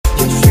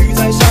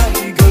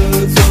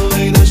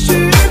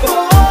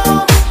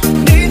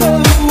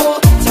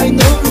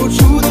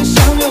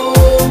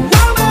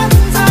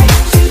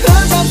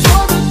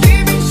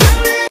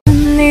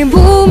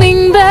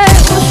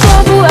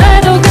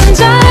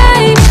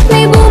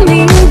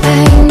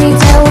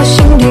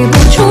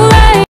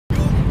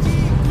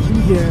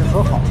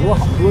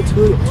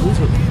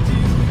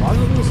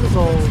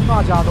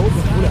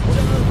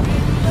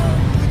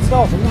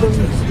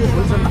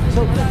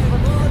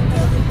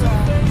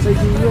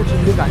热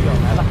情的感觉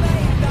来了，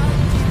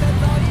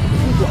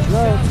一整个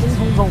冲冲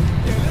冲！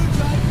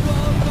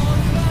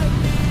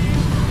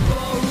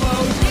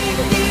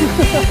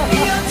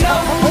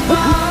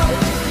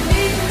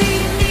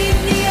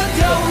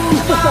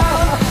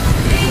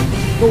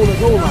够了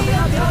够了，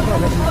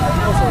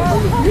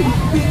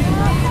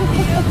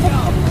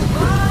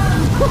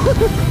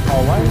好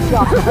玩笑。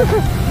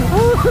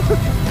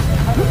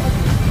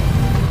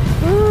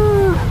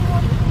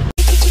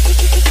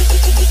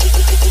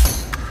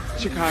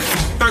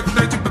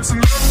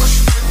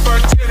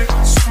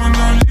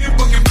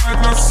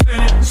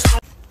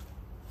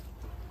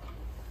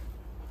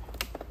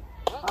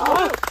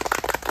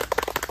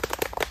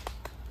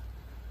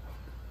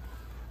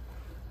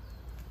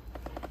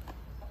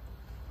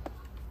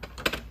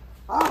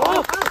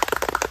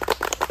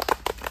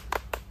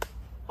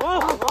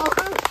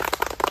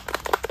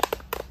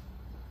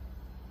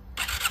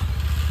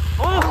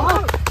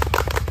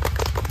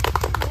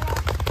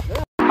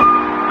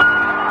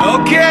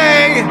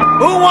Okay,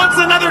 who wants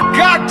another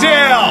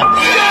cocktail?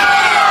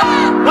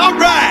 Yeah! All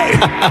right.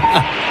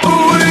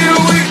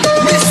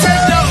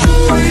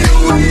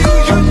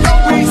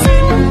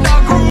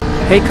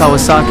 Hey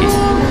Kawasaki,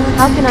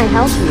 How can I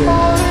help you?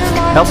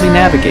 help me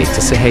navigate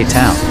to Sehei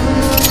Town.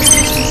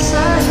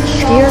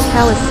 Dear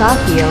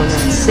Kawasaki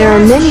owner, there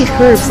are many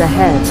curves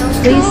ahead.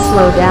 Please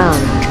slow down.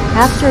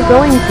 After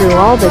going through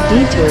all the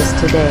detours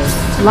today,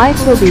 life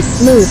will be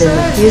smooth in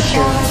the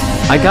future.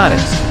 I got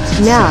it.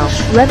 Now,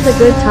 let the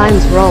good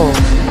times roll.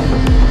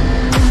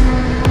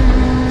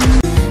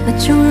 那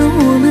就让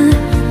我们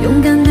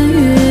勇敢的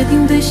约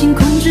定，对星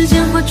空之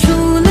间画出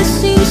了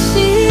星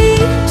星，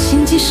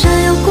星际闪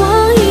耀光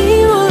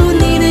影，落入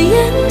你的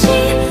眼睛，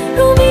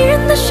如迷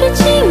人的水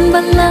晶，把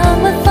浪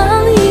漫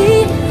放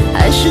映，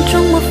爱是种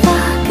魔法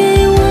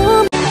给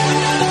我。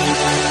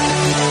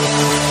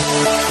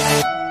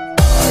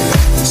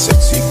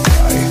Sexy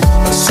guy,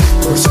 a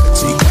super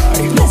sexy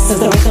guy. This is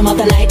the rhythm of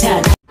the night.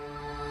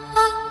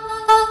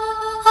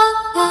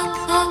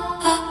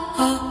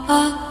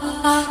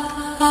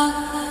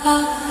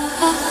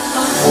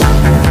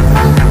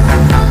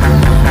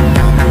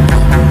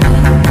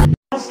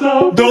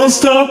 Don't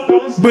stop,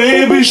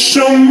 baby,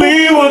 show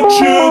me what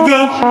you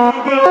got.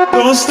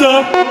 Don't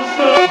stop,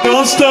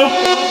 don't stop.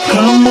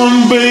 Come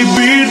on,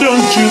 baby,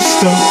 don't you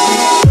stop.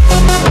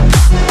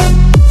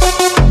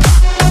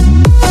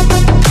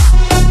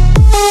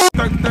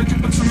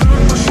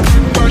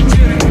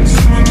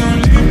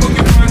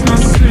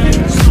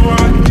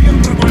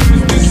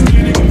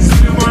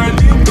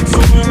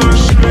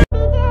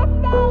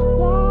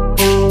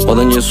我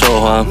等你说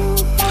话，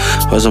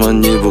为什么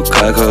你不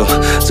开口？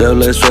只有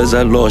泪水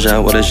在落下，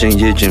我的心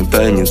已经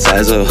被你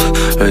猜走。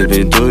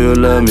Baby, do you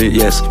love me?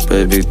 Yes.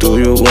 Baby, do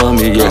you want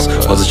me? Yes.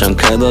 我只想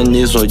看到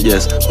你说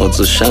yes， 我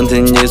只想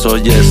听你说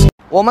yes。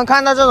我们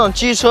看到这种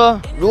机车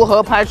如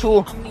何拍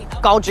出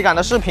高级感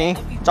的视频，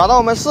找到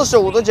我们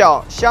45度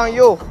角向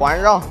右环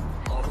绕，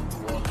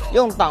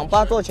用挡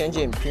把做前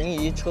景，平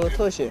移车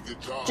特写，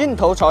镜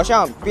头朝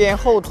向，边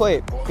后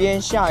退边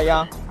下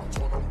压。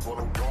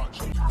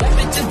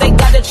 They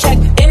gotta check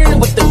in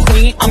with the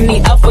queen. I'm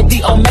the alpha,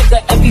 the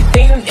omega,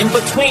 everything in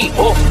between.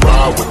 Oh,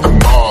 ride with the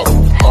mob,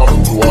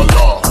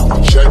 Allah.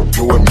 Check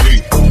you and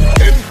me,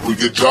 and we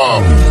get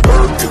job.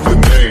 Bird is the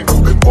name,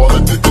 and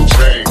Baller did the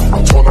chain.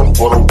 Turn up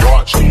for the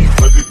watch,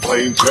 pretty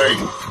plain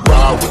Jane.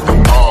 Ride with the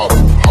mob,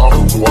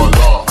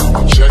 Allah.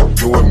 Check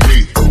you and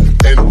me,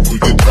 and we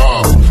get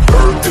job.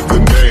 Bird is the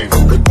name,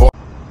 and Baller.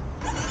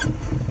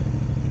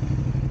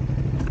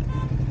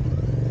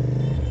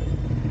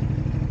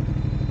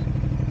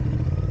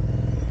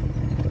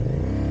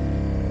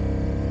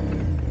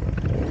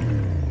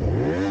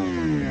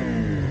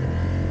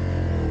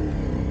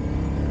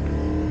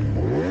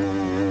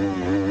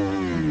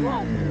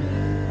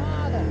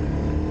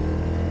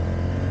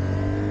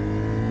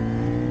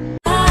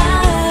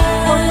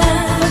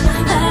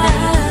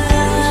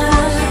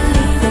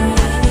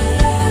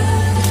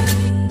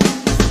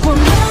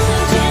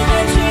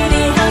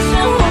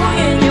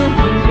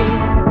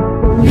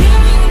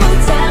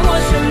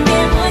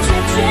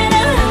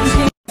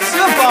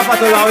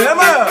 Hey, 老爷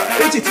们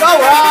一起跳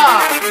舞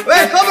啊！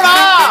喂，喝不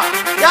啦？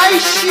呀，一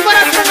西瓜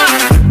来吃啊！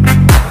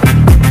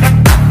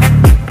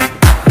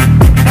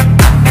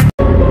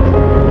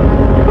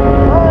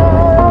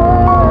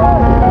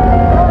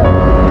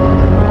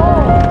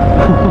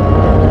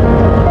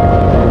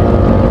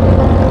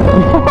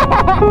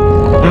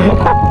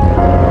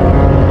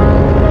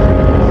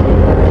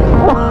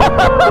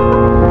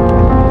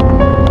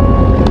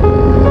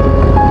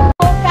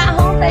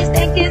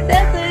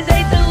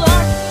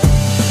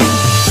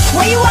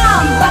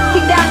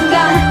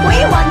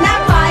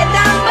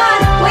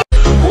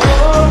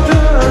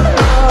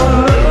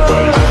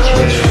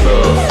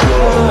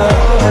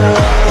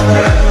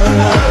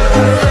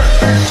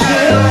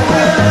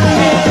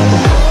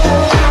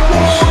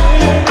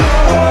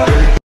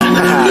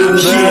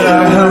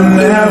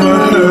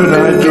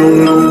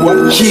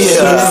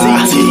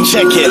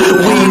 Check it,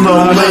 we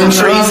rolling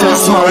trees and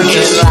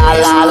smoking. La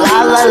la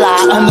la la la,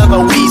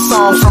 another weed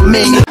song from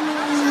me.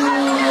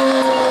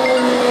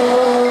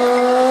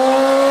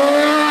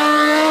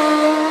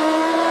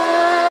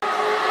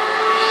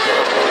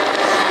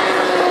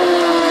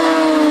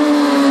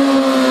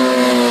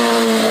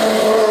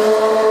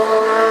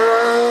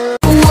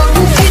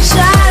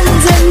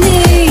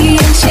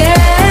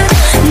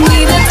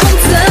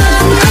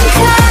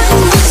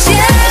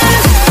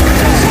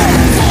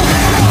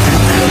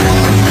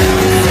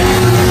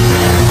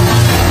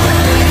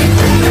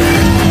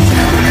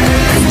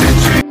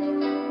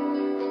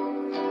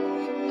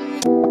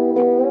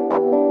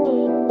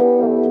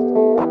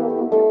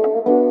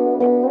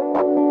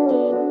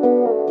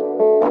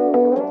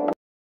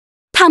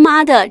 他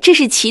妈的，这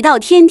是骑到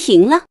天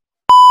庭了！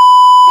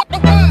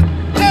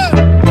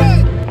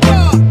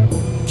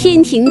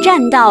天庭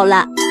站到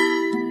了，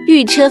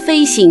御车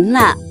飞行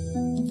了，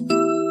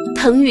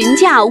腾云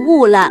驾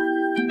雾了。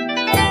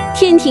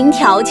天庭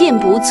条件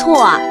不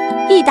错啊，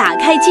一打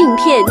开镜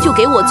片就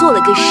给我做了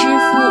个师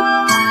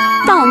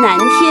傅，到南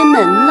天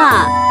门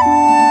了。